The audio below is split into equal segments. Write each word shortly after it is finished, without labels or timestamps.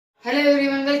Hello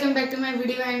everyone, welcome back to my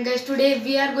video. And guys, today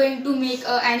we are going to make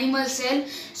a animal cell.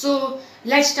 So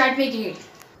let's start making it.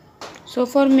 So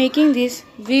for making this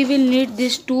we will need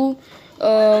these two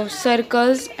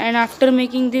circles, and after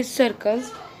making these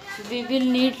circles we will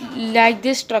need like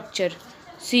this structure.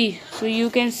 See, so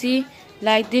you can see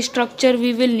like this structure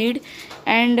we will need.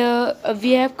 And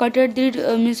we have cutted it,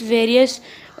 means various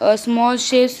small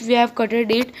shapes we have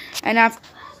cutted it. And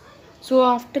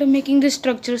after making this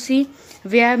structure, see,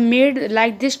 we have made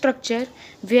like this structure.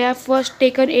 We have first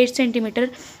taken 8 centimeter,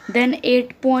 then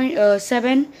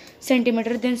 8.7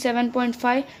 centimeter, then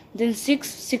 7.5, then 6,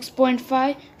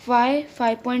 6.5, 5,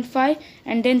 5.5,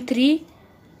 and then 3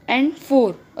 and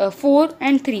 4, 4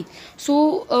 and 3.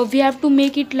 So we have to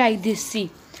make it like this. See,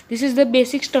 this is the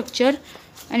basic structure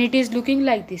and it is looking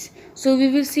like this. So we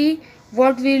will see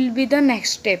what will be the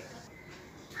next step.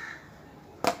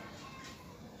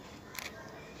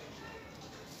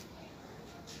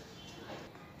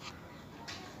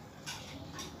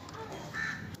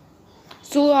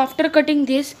 So after cutting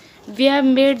this, we have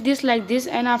made this like this,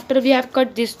 and after we have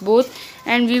cut this both,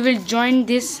 and we will join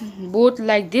this both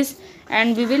like this,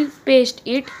 and we will paste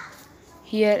it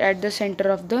here at the center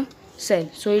of the cell.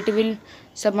 So it will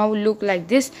somehow look like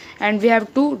this, and we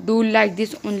have to do like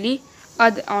this only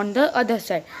on the other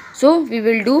side. So we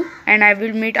will do, and I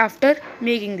will meet after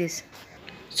making this.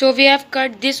 So we have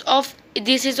cut this off.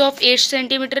 This is of 8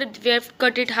 centimeter. We have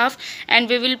cut it half, and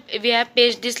we have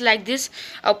pasted this like this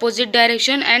opposite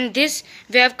direction, and this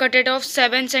we have cut it off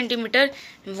 7 centimeter.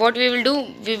 What we will do,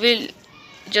 we will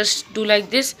just do like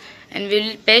this and we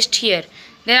will paste here.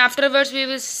 Then afterwards we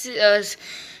will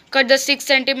cut the 6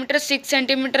 centimeter. 6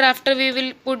 centimeter after we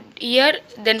will put here.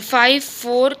 Then 5,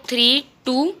 4, 3,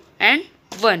 2 and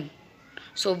 1.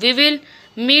 So we will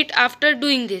meet after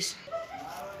doing this.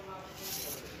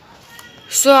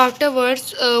 So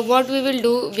afterwards, what we will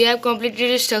do, we have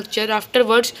completed the structure.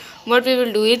 Afterwards, what we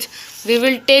will do is, we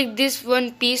will take this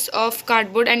one piece of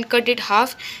cardboard and cut it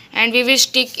half, and we will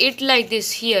stick it like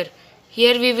this here.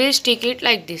 Here we will stick it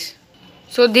like this.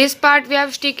 So this part we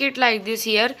have stick it like this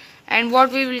here, and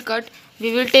what we will cut,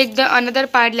 we will take the another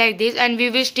part like this and we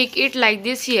will stick it like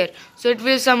this here. So it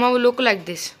will somehow look like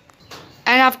this.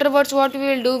 And afterwards what we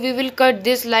will do, we will cut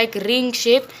this like ring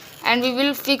shape and we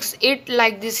will fix it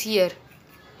like this here.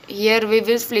 Here we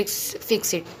will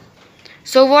fix it.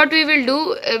 So what we will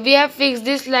do, we have fixed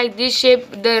this like this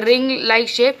shape, the ring like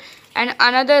shape, and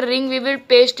another ring we will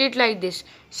paste it like this.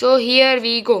 So here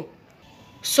we go.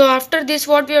 So after this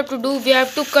what we have to do, we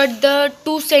have to cut the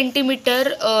 2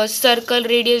 centimeter circle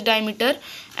radius diameter,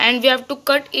 and we have to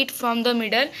cut it from the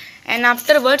middle. And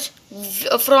afterwards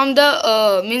from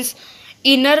the means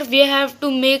inner we have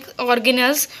to make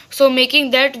organelles. So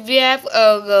making that, we have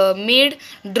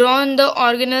drawn the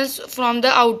organelles from the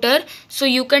outer. So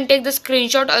you can take the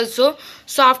screenshot also.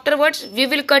 So afterwards we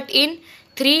will cut in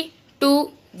 3,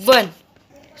 2, 1.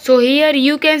 So here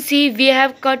you can see we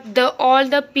have cut all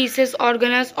the pieces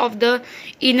organelles of the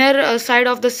inner side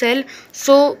of the cell.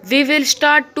 So we will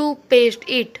start to paste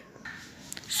it.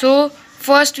 So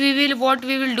first what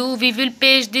we will do, we will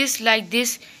paste this like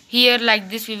this here, like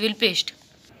this we will paste.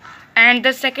 And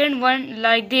the second one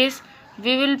like this,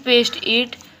 we will paste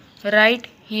it right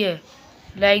here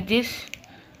like this.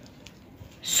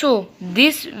 So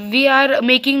this we are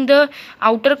making the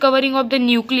outer covering of the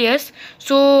nucleus.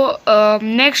 So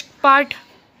next part,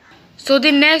 so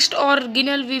the next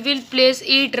organelle we will place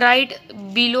it right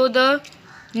below the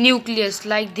nucleus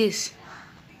like this.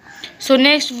 So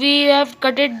next we have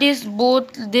cutted this both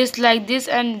this like this,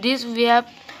 and this we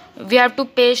have to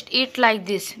paste it like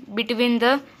this between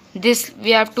the this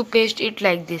we have to paste it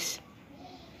like this.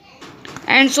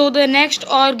 And so the next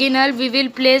organelle we will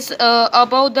place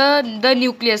above the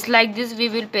nucleus like this we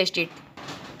will paste it.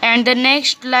 And the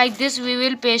next like this we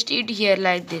will paste it here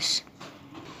like this.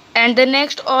 And the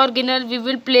next organelle we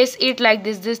will place it like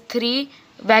this 3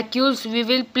 vacuoles we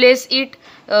will place it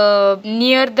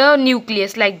near the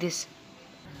nucleus like this.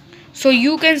 So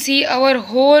you can see our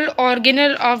whole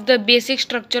organelle of the basic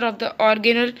structure of the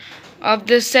organelle of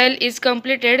the cell is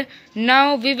completed.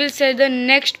 Now we will say the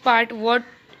next part what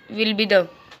will be the.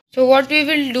 So what we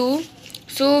will do,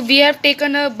 so we have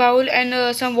taken a bowl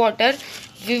and some water.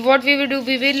 What we will do,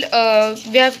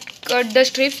 we have cut the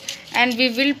strips and we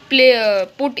will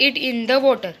put it in the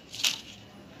water.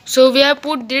 So we have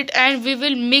put it and we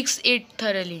will mix it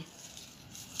thoroughly.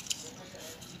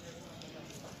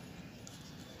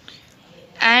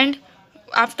 And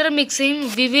after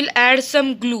mixing we will add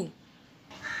some glue,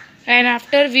 and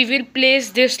after we will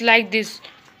place this like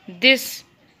this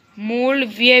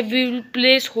mold we will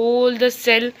place whole the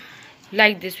cell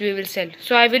like this we will sell.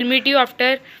 So I will meet you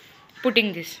after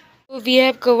putting this. So we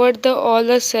have covered the all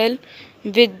the cell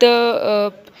with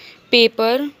the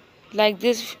paper like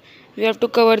this. We have to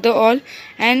cover the all,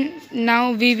 and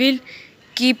now we will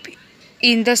keep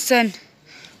in the sun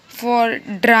for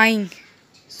drying.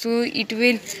 So it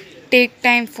will take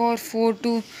time for 4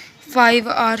 to 5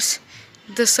 hours.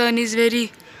 The sun is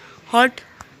very hot,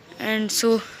 and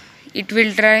so it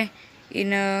will dry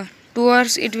in 2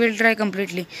 hours. It will dry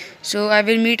completely. So I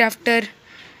will meet after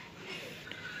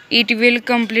it will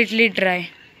completely dry.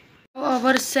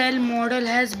 Our cell model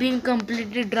has been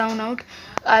completely drawn out.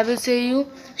 I will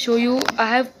show you. I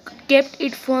have kept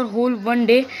it for whole 1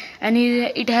 day, and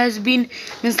it has been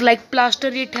means like plaster.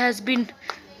 It has been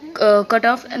cut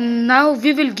off, and now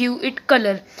we will give it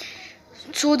color.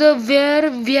 So the where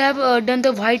we have done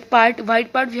the white part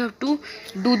we have to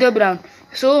do the brown.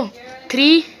 So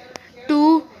 3,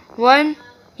 2, 1,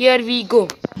 here we go.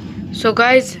 So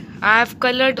guys, I have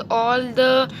colored all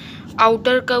the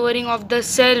outer covering of the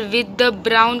cell with the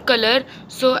brown color.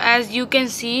 So as you can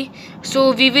see,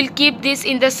 so we will keep this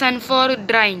in the sun for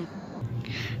drying.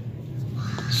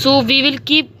 So we will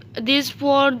keep this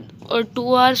for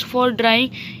 2 hours for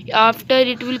drying. After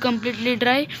it will completely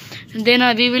dry, then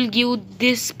we will give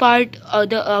this part,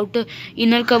 the outer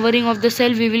inner covering of the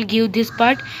cell, we will give this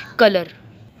part color.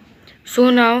 So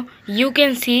now you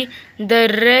can see the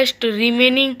rest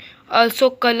remaining also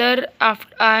color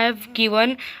after I have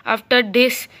given. After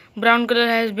this brown color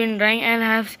has been drying, and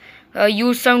I have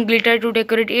used some glitter to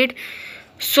decorate it.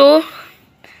 So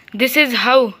this is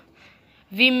how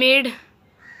we made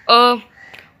a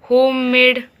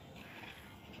homemade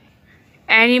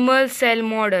animal cell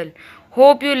model.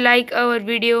 Hope you like our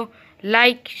video.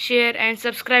 Like, share and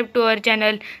subscribe to our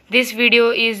channel. This video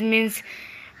is means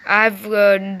I've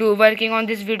working on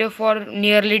this video for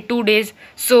nearly 2 days.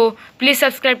 So please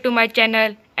subscribe to my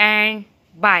channel, and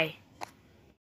bye.